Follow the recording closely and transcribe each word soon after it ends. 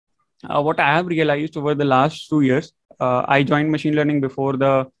what I have realized over the last 2 years, I joined machine learning before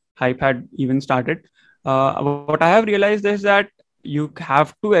the hype had even started. What I have realized is that you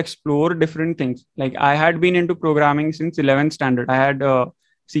have to explore different things. Like I had been into programming since 11th standard. I had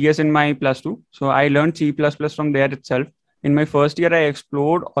CS in my plus two. So I learned C++ from there itself. In my first year, I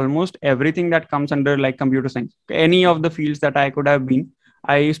explored almost everything that comes under like computer science, any of the fields that I could have been.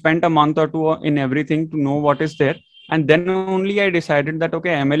 I spent a month or two in everything to know what is there, and then only I decided that okay,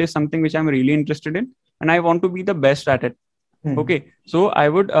 ML is something which I'm really interested in and I want to be the best at it. Hmm. Okay, so I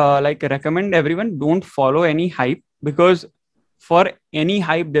would like recommend everyone, don't follow any hype, because for any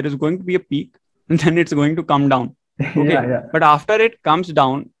hype there is going to be a peak and then it's going to come down. Yeah, Okay, yeah. but after it comes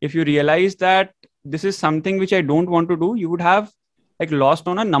down, if you realize that this is something which I don't want to do, you would have like lost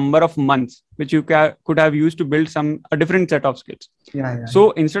on a number of months which you could have used to build a different set of skills. Yeah, yeah,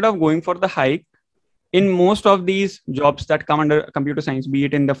 So instead of going for the hike, in most of these jobs that come under computer science, be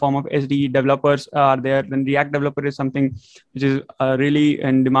it in the form of SD developers are there, then React developer is something which is really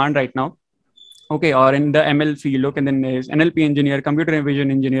in demand right now. Okay, or in the ML field, okay, then there's NLP engineer, computer vision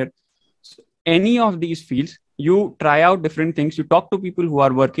engineer. So any of these fields, you try out different things, you talk to people who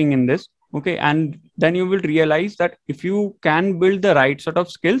are working in this, okay, and then you will realize that if you can build the right sort of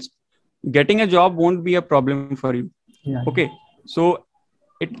skills, getting a job won't be a problem for you. yeah, Okay, so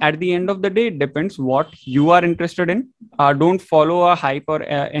it at the end of the day, it depends what you are interested in. Don't follow a hype or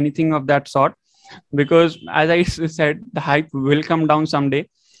anything of that sort, because as I said, the hype will come down someday,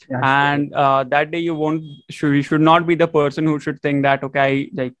 yeah, sure. and that day you should not be the person who should think that okay, I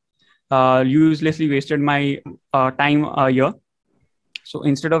like uselessly wasted my time a year. So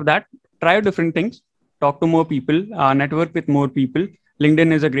instead of that, try different things, talk to more people, network with more people.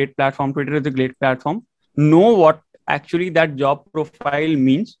 LinkedIn is a great platform, Twitter is a great platform. Know what actually that job profile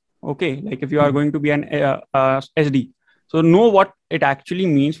means. Okay, like if you are Hmm. going to be an SD, so know what it actually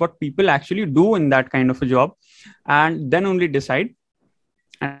means, what people actually do in that kind of a job, and then only decide.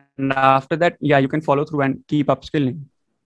 And after that, yeah, you can follow through and keep upskilling.